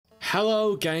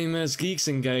Hello gamers, geeks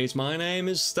and gays, my name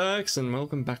is Stirx and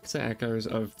welcome back to Echoes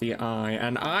of the Eye,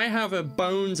 and I have a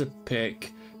bone to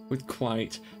pick with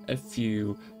quite a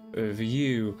few of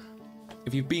you.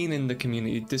 If you've been in the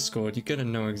community Discord, you're gonna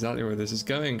know exactly where this is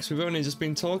going, because we've only just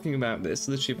been talking about this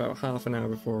literally about half an hour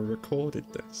before I recorded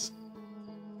this.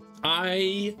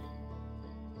 I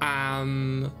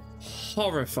am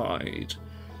horrified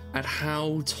at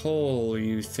how tall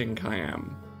you think I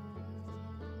am.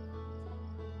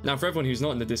 Now, for everyone who's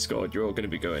not in the Discord, you're all going to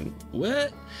be going,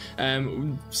 what?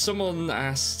 Someone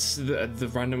asked the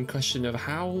random question of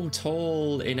how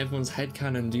tall in everyone's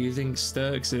headcanon do you think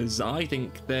Stirx is? I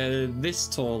think they're this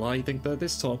tall, I think they're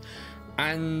this tall.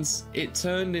 And it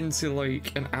turned into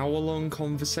like an hour-long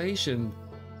conversation.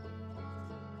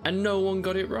 And no one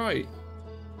got it right.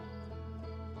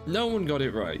 No one got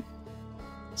it right.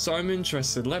 So I'm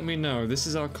interested, let me know. This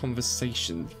is our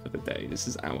conversation for the day. This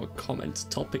is our comment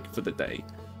topic for the day.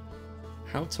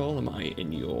 How tall am I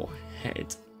in your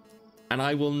head? And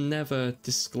I will never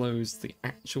disclose the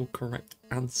actual correct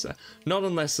answer. Not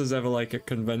unless there's ever like a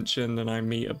convention and I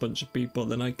meet a bunch of people,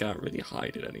 then I can't really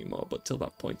hide it anymore. But till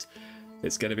that point,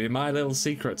 it's going to be my little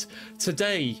secret.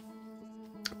 Today,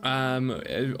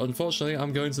 unfortunately,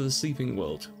 I'm going to the sleeping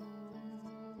world.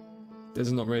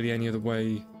 There's not really any other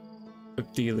way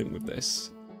of dealing with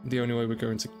this. The only way we're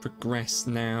going to progress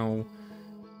now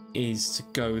is to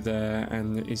go there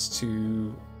and is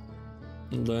to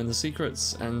learn the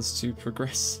secrets and to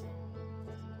progress.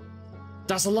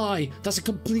 That's a lie! That's a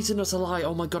complete and utter lie!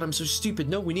 Oh my god, I'm so stupid.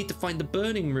 No, we need to find the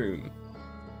burning room.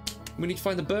 We need to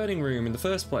find the burning room in the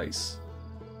first place.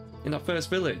 In that first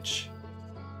village.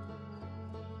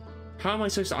 How am I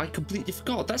supposed to... I completely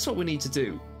forgot. That's what we need to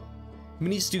do. We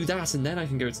need to do that and then I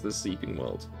can go to the sleeping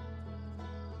world.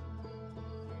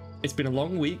 It's been a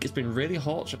long week. It's been really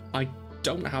hot. I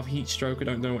don't have heat stroke. I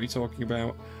don't know what you're talking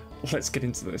about. Let's get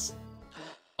into this.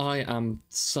 I am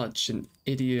such an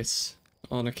idiot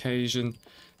on occasion.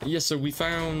 Yeah, so we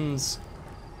found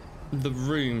the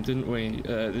room, didn't we?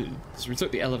 So we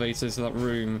took the elevator to that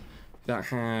room that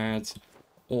had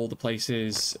all the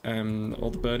places, all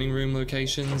the burning room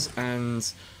locations,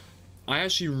 and I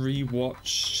actually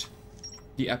rewatched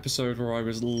the episode where I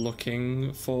was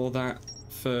looking for that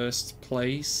first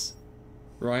place.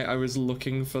 Right, I was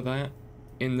looking for that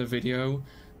in the video,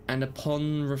 and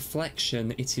upon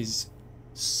reflection, it is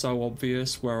so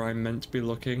obvious where I'm meant to be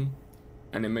looking,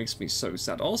 and it makes me so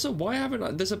sad. Also, why haven't I...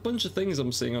 There's a bunch of things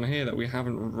I'm seeing on here that we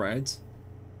haven't read.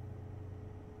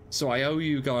 So I owe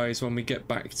you guys, when we get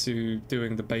back to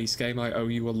doing the base game, I owe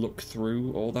you a look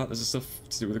through all that. There's stuff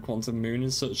to do with the quantum moon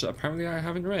and such that apparently I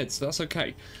haven't read, so that's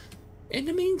okay. In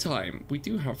the meantime, we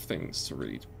do have things to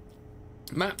read.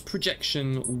 Map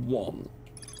projection 1.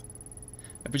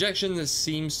 A projection that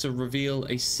seems to reveal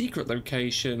a secret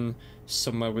location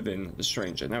somewhere within the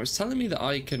stranger. Now it's telling me that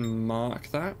I can mark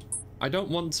that. I don't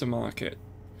want to mark it.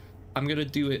 I'm going to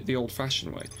do it the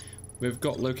old-fashioned way. We've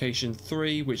got location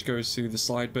 3, which goes to the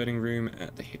slide burning room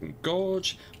at the Hidden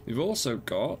Gorge. We've also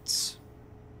got...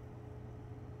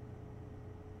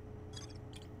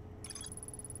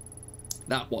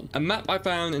 that one. A map I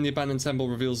found in the abandoned temple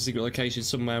reveals a secret location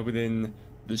somewhere within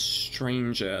the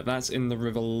stranger. That's in the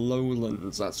river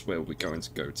lowlands. That's where we're going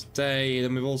to go today.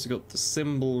 Then we've also got the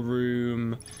symbol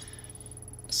room.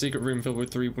 A secret room filled with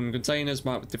 3 wooden containers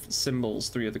marked with different symbols.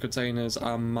 3 of the containers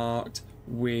are marked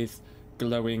with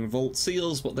glowing vault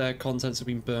seals, but their contents have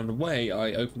been burned away.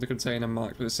 I opened the container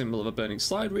marked with a symbol of a burning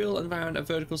slide reel and found a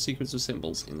vertical sequence of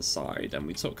symbols inside, and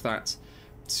we took that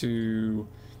to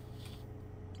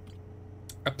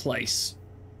a place.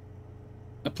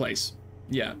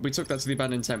 Yeah, we took that to the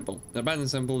abandoned temple. The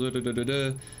abandoned temple,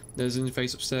 There's an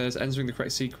interface upstairs. Entering the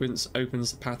correct sequence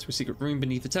opens the path to a secret room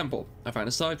beneath the temple. I found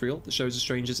a slide reel that shows the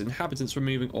stranger's inhabitants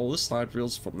removing all the slide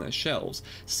reels from their shelves,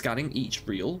 scanning each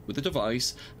reel with a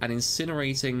device, and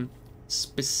incinerating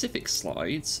specific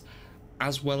slides,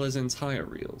 as well as entire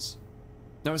reels.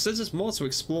 Now it says there's more to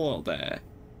explore there.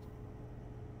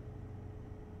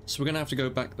 So we're going to have to go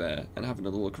back there and have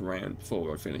another look around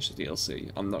before I finish the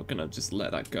DLC. I'm not going to just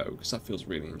let that go, because that feels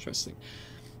really interesting.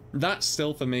 That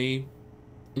still, for me,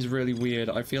 is really weird.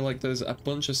 I feel like there's a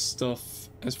bunch of stuff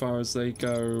as far as they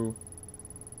go...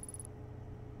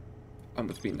 I'm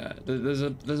between there. There's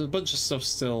a bunch of stuff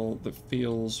still that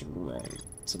feels wrong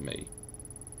to me.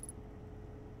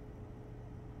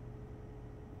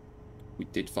 We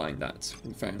did find that.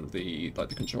 We found the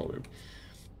control room.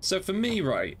 So for me,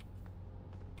 right...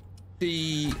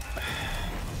 I'm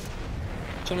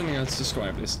trying to think how to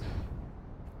describe this.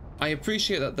 I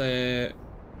appreciate that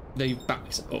they've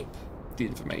backed up the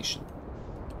information.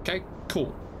 Okay,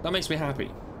 cool. That makes me happy.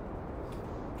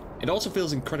 It also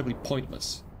feels incredibly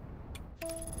pointless.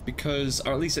 Because,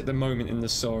 or at least at the moment in the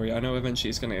story, I know eventually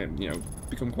it's going to, you know,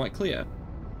 become quite clear.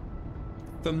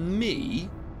 For me,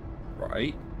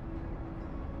 right,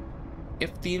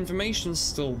 if the information's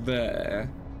still there,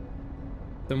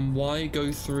 then why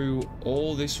go through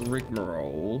all this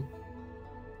rigmarole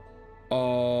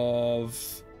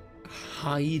of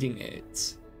hiding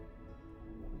it,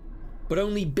 but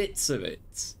only bits of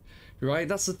it, right?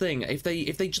 That's the thing. If they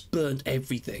just burnt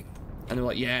everything and they're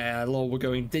like, yeah, lol, we're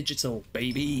going digital,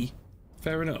 baby,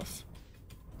 fair enough.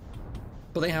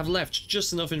 But they have left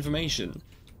just enough information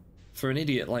for an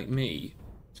idiot like me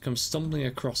to come stumbling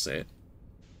across it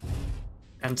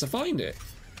and to find it.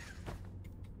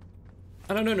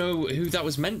 And I don't know who that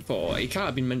was meant for. It can't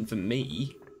have been meant for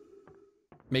me.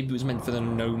 Maybe it was meant for the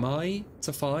Nomai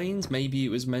to find. Maybe it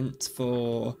was meant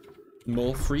for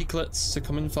more freaklets to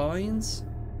come and find.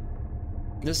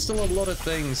 There's still a lot of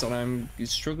things that I'm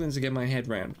struggling to get my head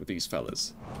around with these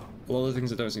fellas. A lot of things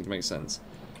that don't seem to make sense.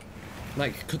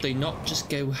 Like, could they not just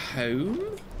go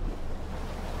home?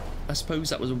 I suppose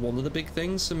that was one of the big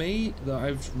things for me that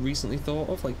I've recently thought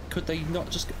of. Like, could they not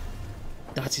just go...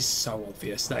 That is so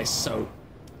obvious. That is so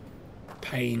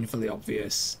painfully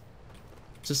obvious.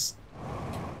 Just...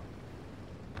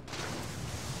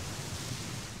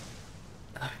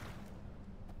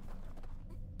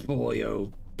 Boy,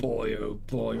 oh boy, oh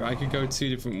boy. I could go two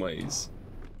different ways.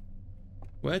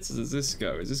 Where does this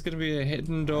go? Is this going to be a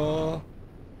hidden door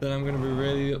that I'm going to be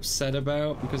really upset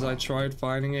about because I tried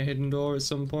finding a hidden door at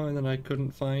some point and then I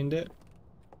couldn't find it?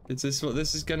 Is this what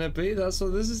this is going to be? That's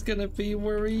what this is going to be.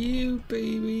 Where are you,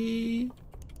 baby?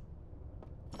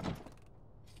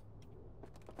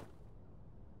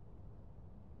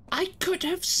 I could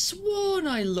have sworn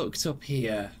I looked up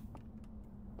here.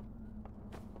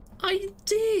 I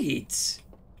did.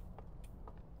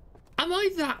 Am I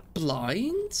that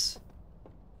blind?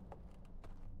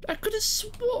 I could have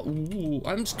sworn. Ooh,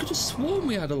 I could have sworn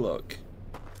we had a look.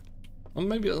 Or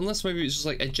maybe, unless maybe it's just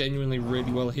like a genuinely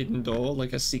really well hidden door,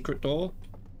 like a secret door.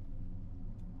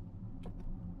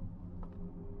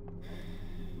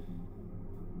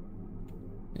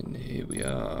 And here we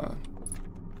are.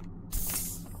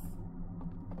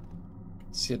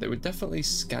 So yeah, they were definitely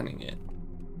scanning it.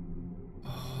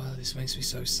 Oh, this makes me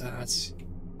so sad.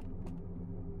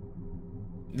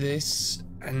 This,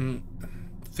 and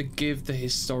forgive the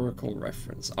historical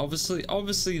reference.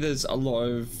 Obviously there's a lot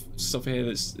of stuff here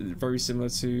that's very similar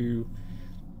to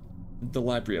the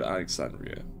Library of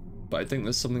Alexandria, but I think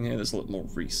there's something here that's a little more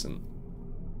recent.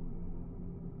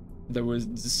 There were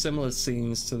similar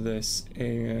scenes to this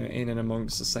in and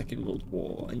amongst the Second World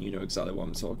War, and you know exactly what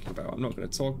I'm talking about. I'm not going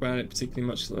to talk about it particularly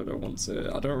much because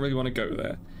I don't really want to go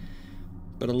there.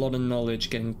 But a lot of knowledge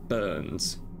getting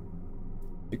burned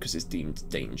because it's deemed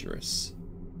dangerous.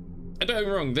 And don't get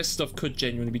me wrong, this stuff could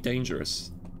genuinely be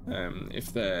dangerous.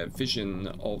 If their vision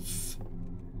of...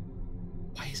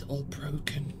 Why is it all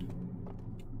broken?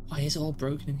 Why is it all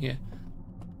broken in here?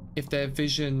 If their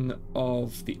vision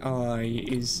of the eye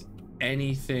is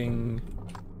anything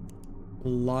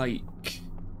like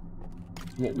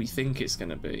what we think it's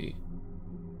gonna be,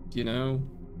 you know?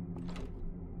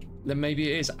 Then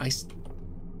maybe it is.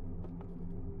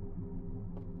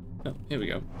 Oh, here we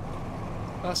go.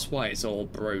 That's why it's all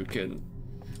broken.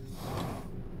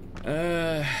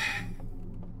 Yeah,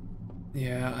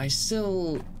 I'm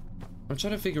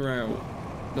trying to figure out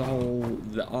the whole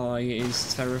the eye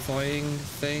is terrifying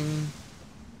thing.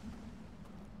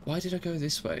 Why did I go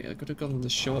this way? I could have gone the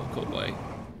shortcut way.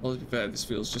 Well, to be fair, this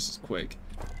feels just as quick.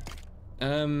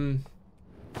 Where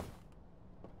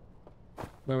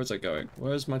was I going?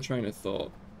 Where's my train of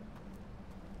thought?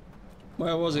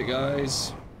 Where was it,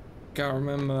 guys? Can't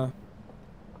remember.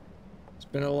 It's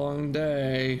been a long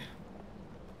day.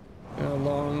 Been a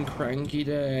long, cranky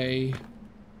day.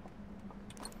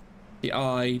 The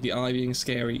eye being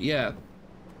scary. Yeah.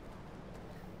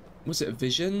 Was it a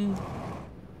vision?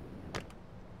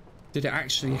 Did it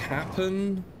actually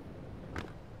happen?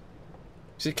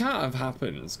 Because it can't have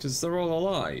happened, because they're all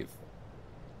alive.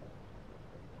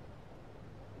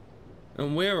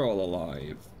 And we're all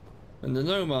alive. And the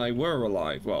Nomai were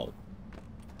alive. Well,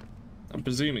 I'm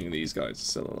presuming these guys are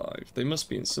still alive. They must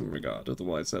be in some regard,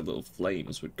 otherwise their little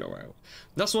flames would go out.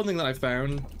 That's one thing that I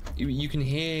found. You can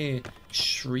hear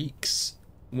shrieks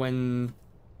when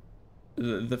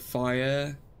the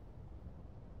fire...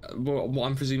 What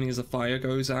I'm presuming is the fire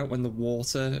goes out when the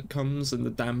water comes and the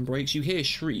dam breaks. You hear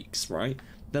shrieks, right?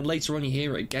 Then later on you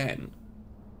hear it again.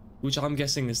 Which I'm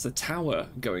guessing is the tower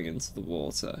going into the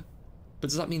water. But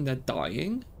does that mean they're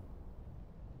dying?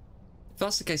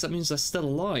 that's the case, that means they're still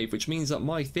alive, which means that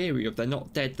my theory of they're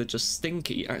not dead, they're just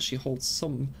stinky, actually holds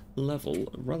some level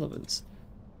of relevance.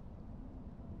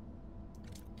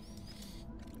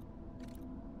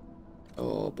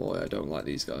 Oh boy, I don't like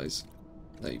these guys.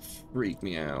 They freak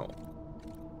me out.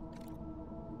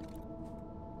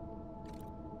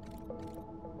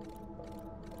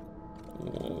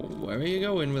 Oh, where are you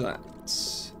going with that?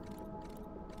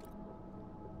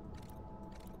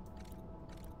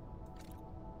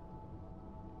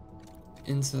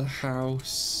 Into the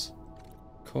house.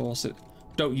 Of course it.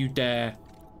 Don't you dare.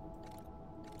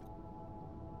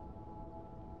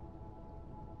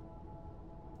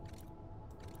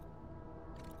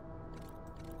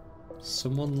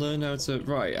 Someone learn how to.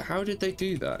 Right, how did they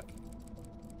do that?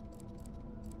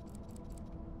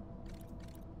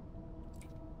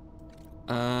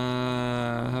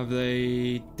 Have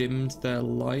they dimmed their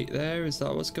light there? Is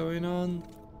that what's going on?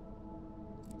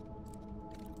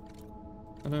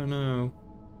 I don't know.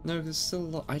 No, there's still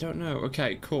a lot. I don't know.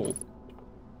 Okay, cool.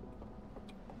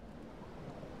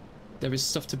 There is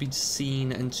stuff to be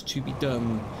seen and to be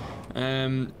done.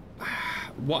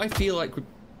 What I feel like would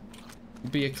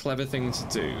be a clever thing to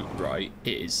do, right,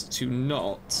 is to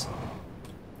not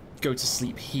go to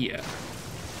sleep here.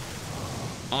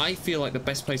 I feel like the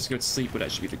best place to go to sleep would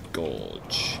actually be the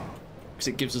gorge, because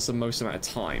it gives us the most amount of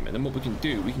time. And then what we can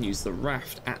do, we can use the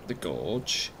raft at the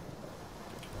gorge,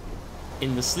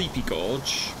 in the sleepy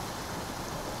gorge,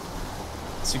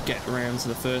 to get around to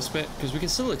the first bit, because we can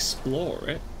still explore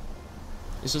it.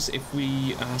 It's just if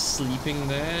we are sleeping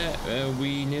there,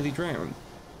 we nearly drown.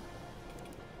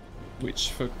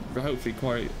 Which, for hopefully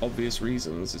quite obvious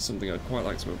reasons, is something I'd quite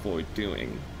like to avoid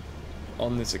doing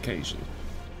on this occasion.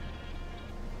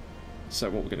 So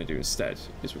what we're going to do instead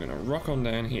is we're going to rock on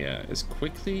down here as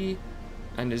quickly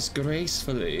and as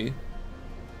gracefully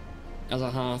as a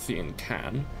Harthian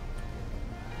can.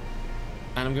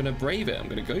 And I'm going to brave it. I'm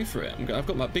going to go for it. I've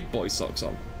got my big boy socks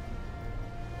on.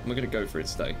 We're going to go for it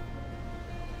today.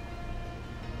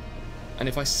 And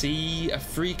if I see a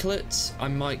freaklet, I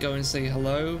might go and say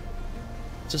hello,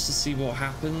 just to see what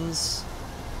happens.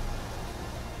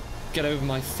 Get over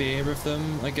my fear of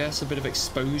them, I guess. A bit of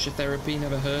exposure therapy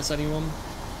never hurts anyone.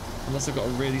 Unless I've got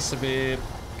a really severe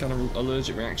kind of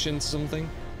allergic reaction to something.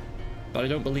 But I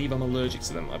don't believe I'm allergic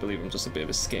to them. I believe I'm just a bit of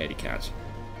a scaredy cat.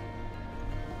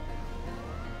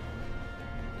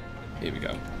 Here we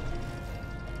go.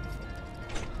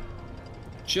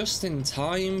 Just in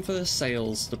time for the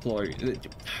sales deploy.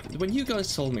 When you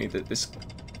guys told me that this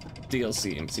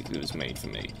DLC in particular was made for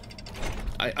me,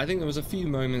 I think there was a few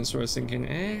moments where I was thinking,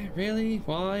 really?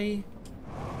 Why?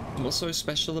 What's so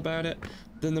special about it?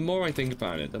 Then the more I think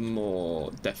about it, the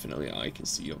more definitely I can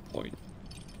see your point.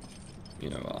 You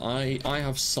know, I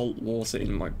have salt water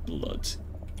in my blood.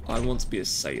 I want to be a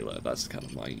sailor. That's kind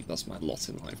of that's my lot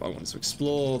in life. I want to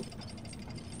explore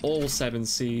all 7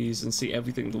 seas and see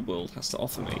everything the world has to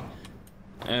offer me.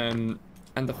 And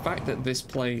the fact that this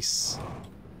place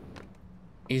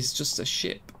is just a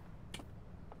ship,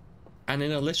 and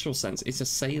in a literal sense, it's a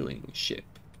sailing ship.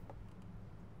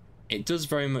 It does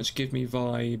very much give me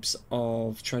vibes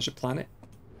of Treasure Planet,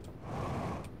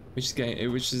 which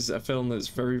is a film that's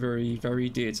very, very, very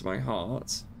dear to my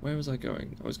heart. Where was I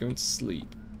going? I was going to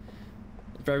sleep.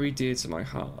 Very dear to my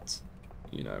heart,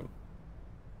 you know.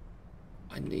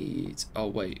 I need... Oh,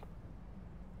 wait.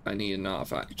 I need an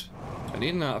artifact. I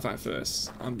need an artifact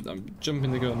first. I'm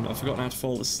jumping the gun. I've forgotten how to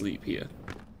fall asleep here.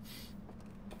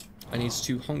 I need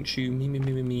to honk you,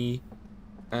 me,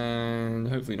 and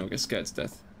hopefully not get scared to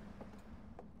death.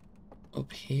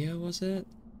 Up here, was it?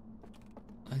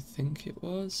 I think it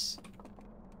was.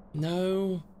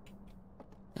 No.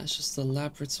 That's just the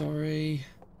laboratory.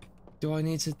 Do I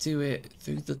need to do it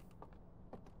through the...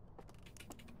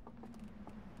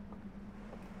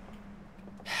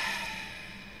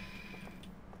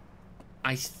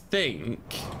 I think...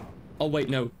 Oh wait,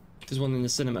 no. There's one in the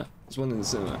cinema. There's one in the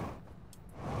cinema.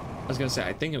 I was gonna say,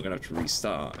 I think I'm gonna have to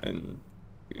restart and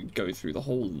go through the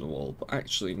hole in the wall, but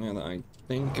actually, now that I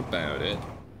think about it...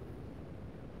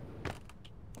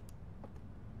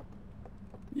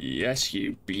 Yes,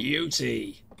 you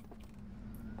beauty!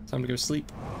 Time to go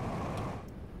sleep.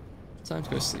 Time to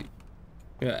go sleep.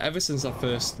 Yeah, ever since that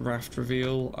first raft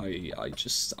reveal, I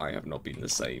have not been the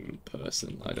same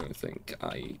person, I don't think.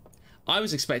 I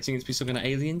was expecting it to be some kind of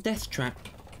alien death trap.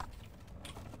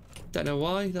 Don't know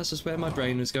why, that's just where my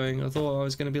brain was going. I thought I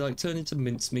was going to be like turned into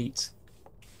mincemeat.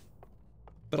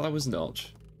 But I was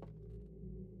not.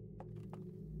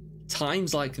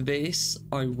 Times like this,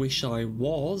 I wish I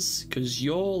was, because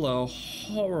y'all are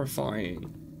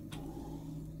horrifying.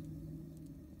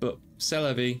 But, c'est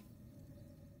la vie.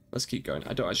 Let's keep going.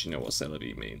 I don't actually know what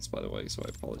celery means, by the way, so I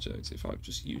apologize if I'm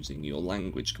just using your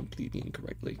language completely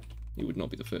incorrectly. It would not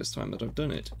be the first time that I've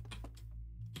done it.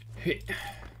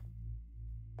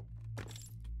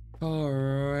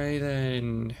 Alright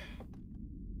then.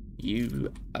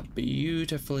 You a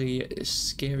beautifully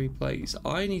scary place.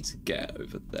 I need to get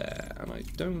over there, and I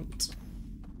don't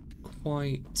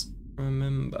quite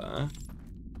remember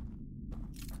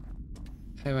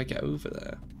how I get over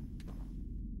there.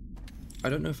 I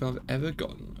don't know if I've ever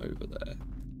gotten over there.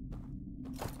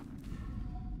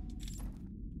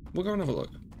 We'll go and have a look.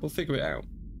 We'll figure it out.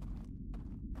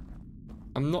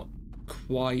 I'm not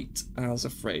quite as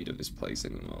afraid of this place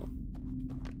anymore.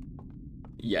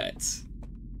 Yet.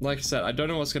 Like I said, I don't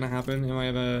know what's going to happen. Am I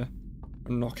ever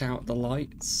knock out the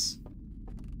lights?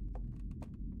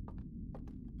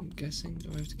 I'm guessing,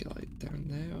 do I have to get like down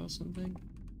there or something?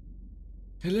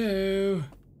 Hello?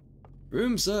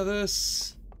 Room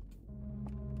service?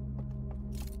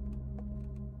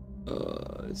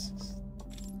 This is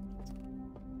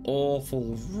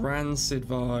awful, rancid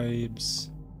vibes.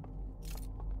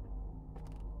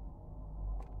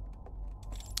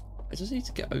 I just need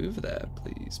to get over there,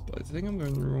 please, but I think I'm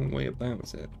going the wrong way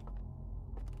about it.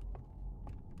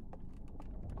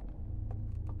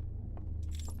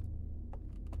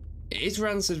 It is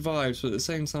rancid vibes, but at the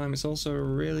same time, it's also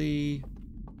really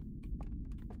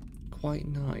quite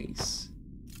nice.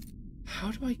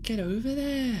 How do I get over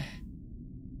there?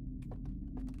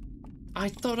 I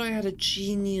thought I had a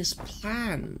genius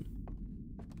plan.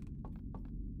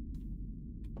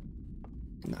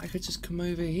 And I could just come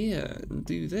over here and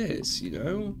do this, you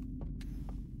know?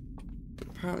 But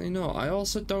apparently not. I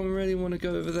also don't really want to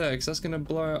go over there because that's going to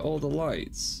blow out all the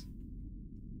lights.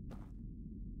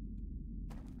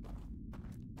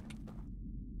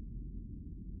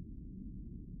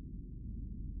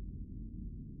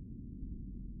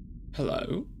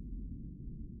 Hello?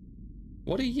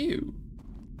 What are you?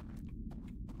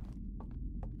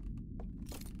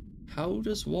 How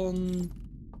does one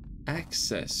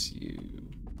access you?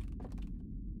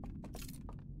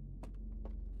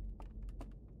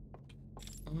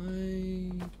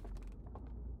 I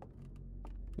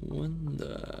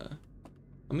wonder.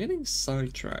 I'm getting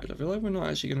sidetracked. I feel like we're not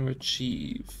actually going to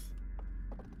achieve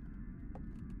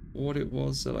what it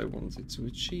was that I wanted to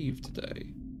achieve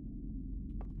today.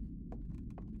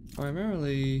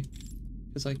 Primarily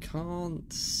because I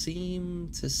can't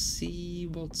seem to see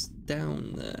what's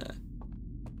down there.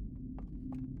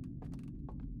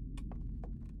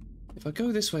 If I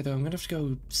go this way though, I'm gonna have to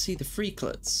go see the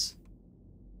freaklets.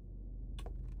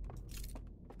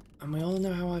 And we all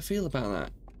know how I feel about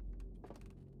that.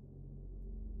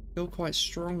 I feel quite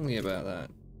strongly about that.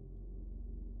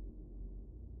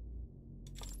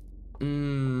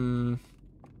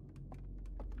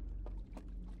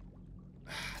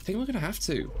 I think we're gonna have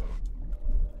to.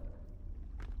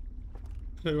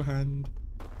 No hand.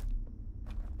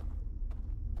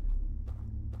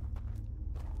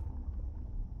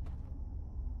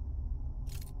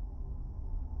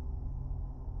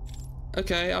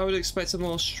 Okay, I would expect a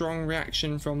more strong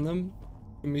reaction from them.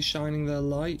 From me shining their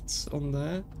lights on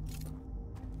there.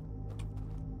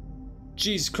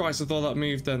 Jesus Christ, I thought that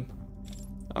moved then.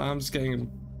 I'm just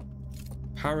getting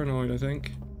paranoid, I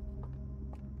think.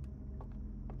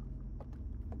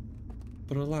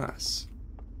 But alas.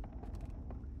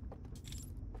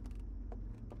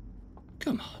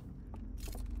 Come on.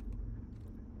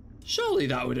 Surely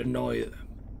that would annoy them.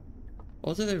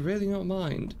 Or do they really not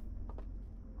mind?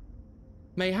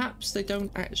 Mayhaps they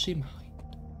don't actually mind.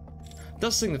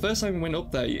 That's the thing, the first time we went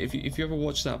up there, if you ever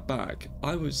watch that back,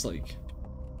 I was like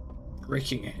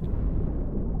bricking it.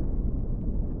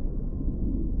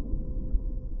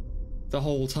 The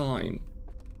whole time.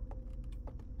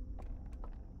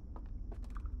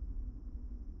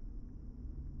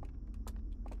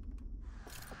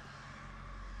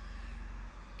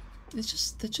 They're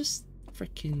just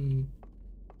freaking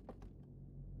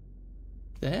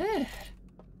there.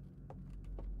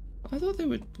 I thought they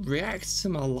would react to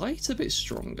my light a bit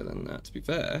stronger than that, to be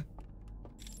fair.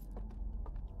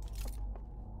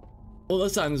 All the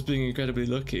time as being incredibly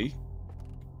lucky.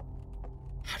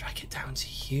 How do I get down to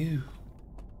you?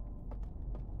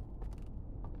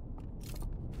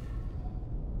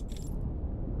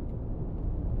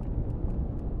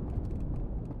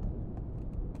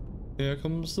 Here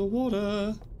comes the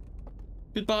water.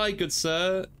 Goodbye, good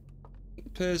sir. It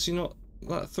appears you're not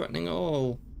that threatening at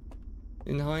all.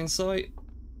 In hindsight,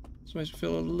 this makes me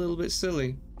feel a little bit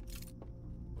silly.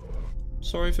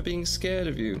 Sorry for being scared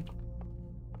of you.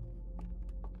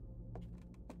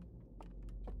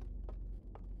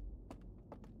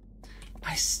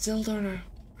 I still don't know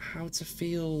how to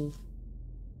feel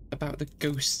about the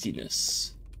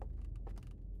ghostiness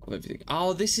of everything.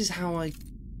 Oh, this is how I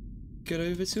get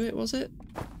over to it, was it?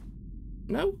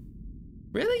 No?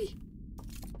 Really?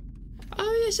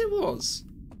 Oh, yes, it was.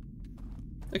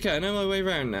 Okay, I know my way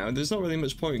around now. There's not really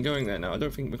much point in going there now. I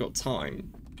don't think we've got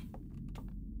time.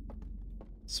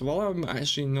 So while I'm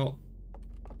actually not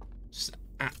just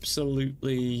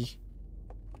absolutely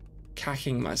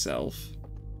cacking myself.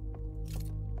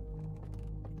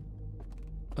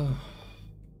 Oh.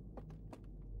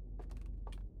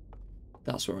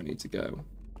 That's where I need to go.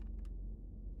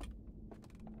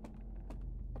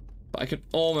 But I can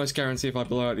almost guarantee if I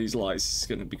blow out these lights, it's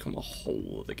going to become a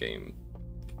whole other game.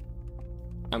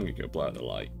 I'm going to go blow out the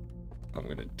light. I'm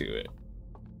going to do it.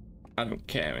 I don't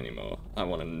care anymore. I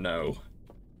want to know.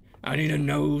 I need to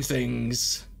know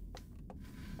things.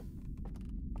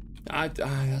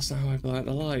 That's not how I blow out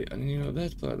the light. I need to go there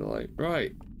to blow out the light.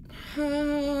 Right.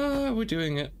 We're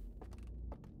doing it.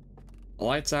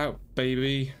 Lights out,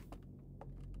 baby.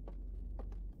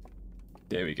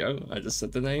 There we go. I just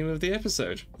said the name of the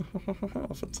episode.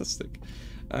 Fantastic.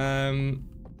 Oh,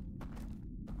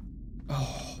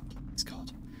 please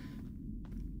God.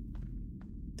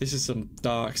 This is some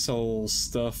Dark Souls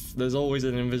stuff. There's always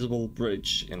an invisible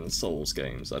bridge in Souls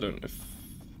games. I don't know if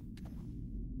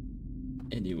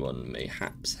anyone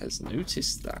mayhaps has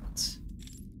noticed that.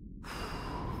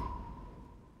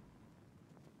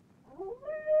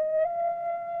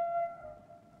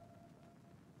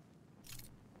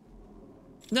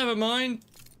 Never mind.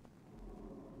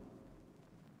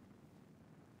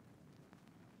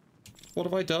 What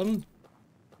have I done?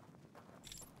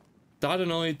 That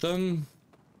annoyed them.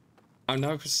 I'm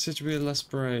now considerably less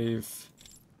brave.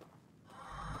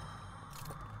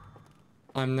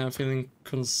 I'm now feeling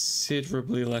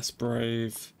considerably less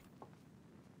brave.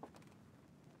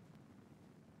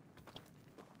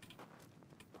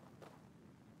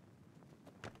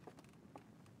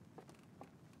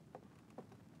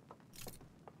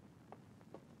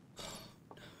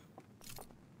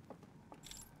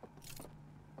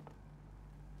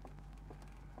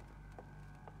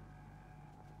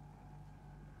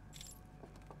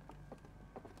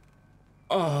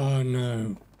 Oh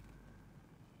no.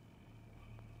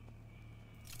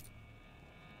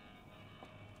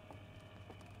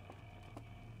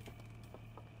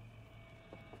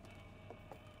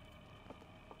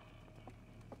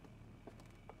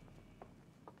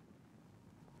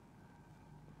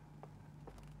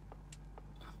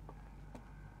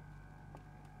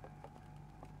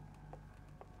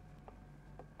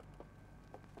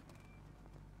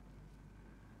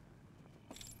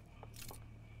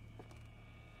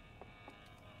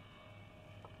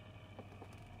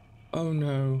 Oh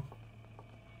no.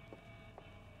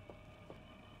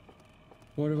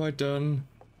 What have I done?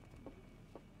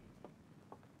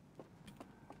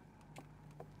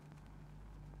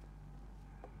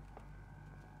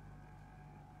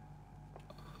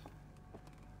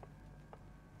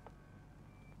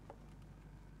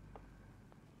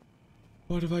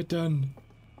 What have I done?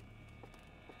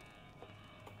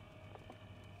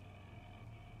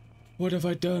 What have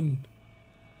I done?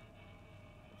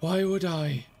 Why would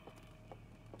I?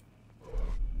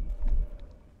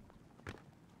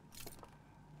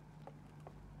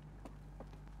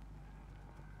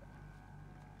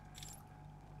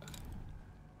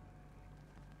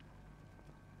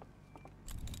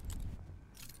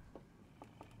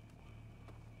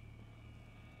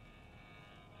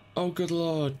 Oh, good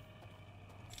Lord.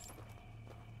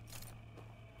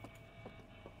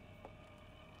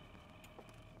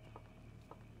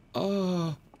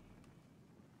 Oh.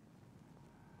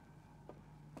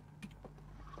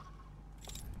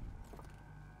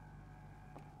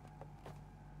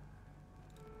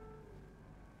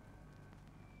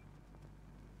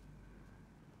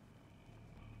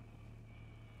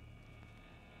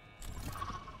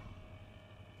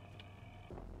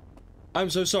 I'm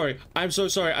so sorry. I'm so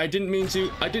sorry. I didn't mean to.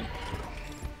 I didn't.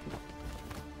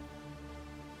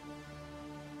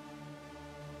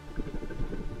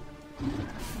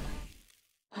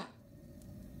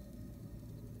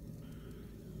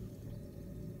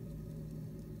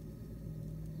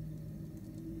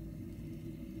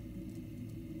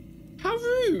 How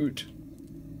rude.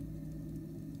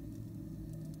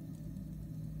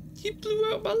 You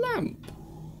blew out my lamp.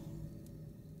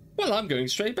 Well, I'm going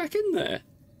straight back in there.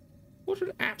 What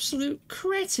an absolute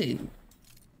cretin.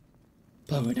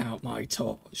 Blowing out my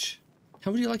torch.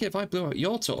 How would you like it if I blew out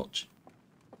your torch?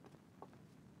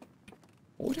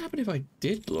 What would happen if I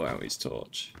did blow out his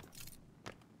torch?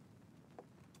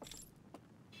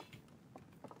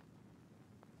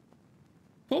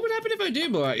 What would happen if I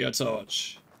did blow out your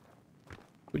torch?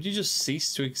 Would you just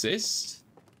cease to exist?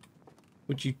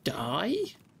 Would you die?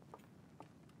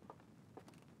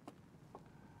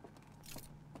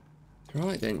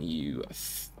 Right then, you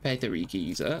feathery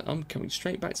geezer. I'm coming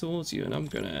straight back towards you and I'm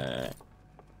gonna...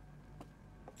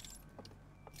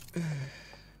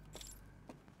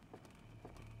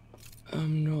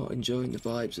 I'm not enjoying the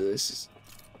vibes of this.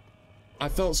 I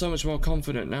felt so much more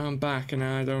confident. Now I'm back and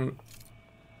now I don't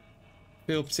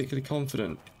feel particularly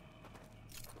confident.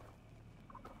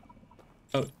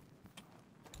 Oh.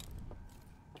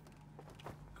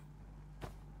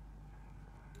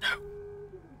 No.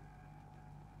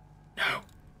 No.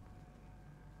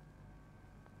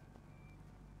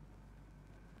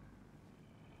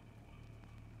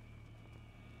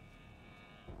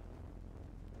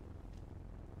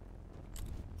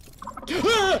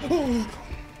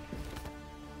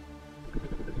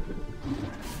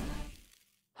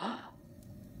 Ah!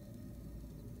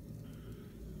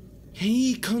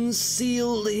 He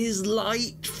concealed his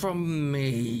light from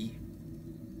me.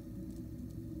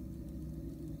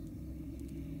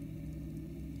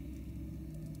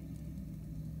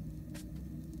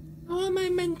 How am I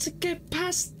meant to get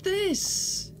past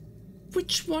this?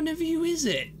 Which one of you is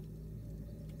it?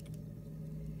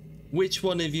 Which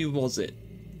one of you was it?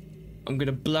 I'm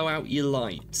gonna blow out your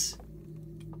light.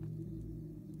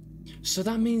 So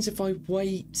that means if I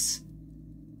wait...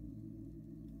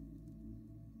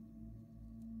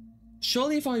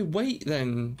 Surely if I wait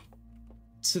then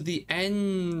to the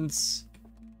end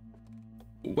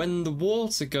when the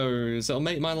water goes, it'll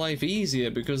make my life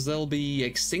easier because they'll be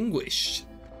extinguished.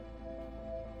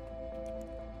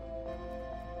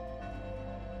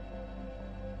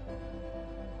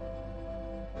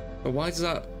 But why does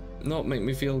that not make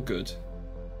me feel good?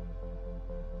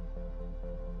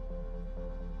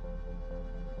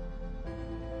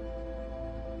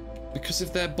 Because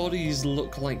if their bodies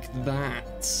look like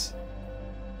that,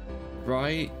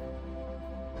 right?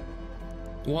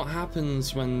 What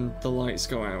happens when the lights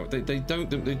go out? They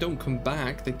don't come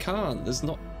back. They can't. There's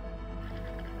not.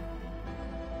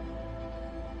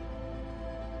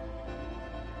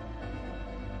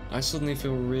 I suddenly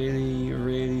feel really,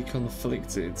 really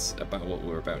conflicted about what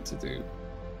we're about to do.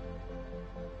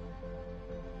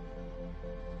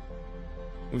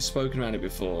 We've spoken about it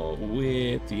before.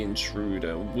 We're the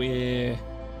intruder. We're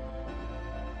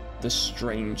the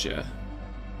stranger.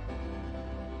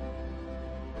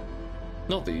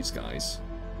 Not these guys.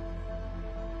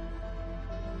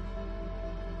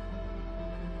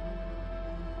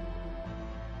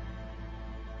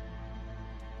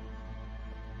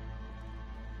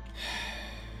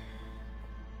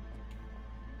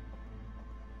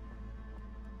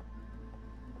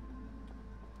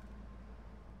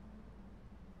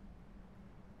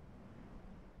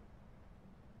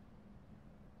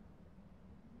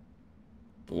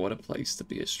 But what a place to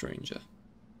be a stranger.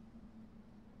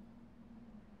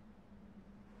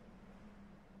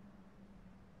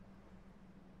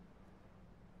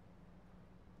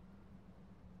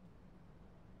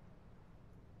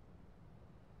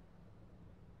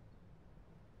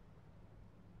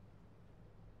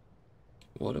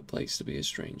 What a place to be a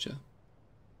stranger.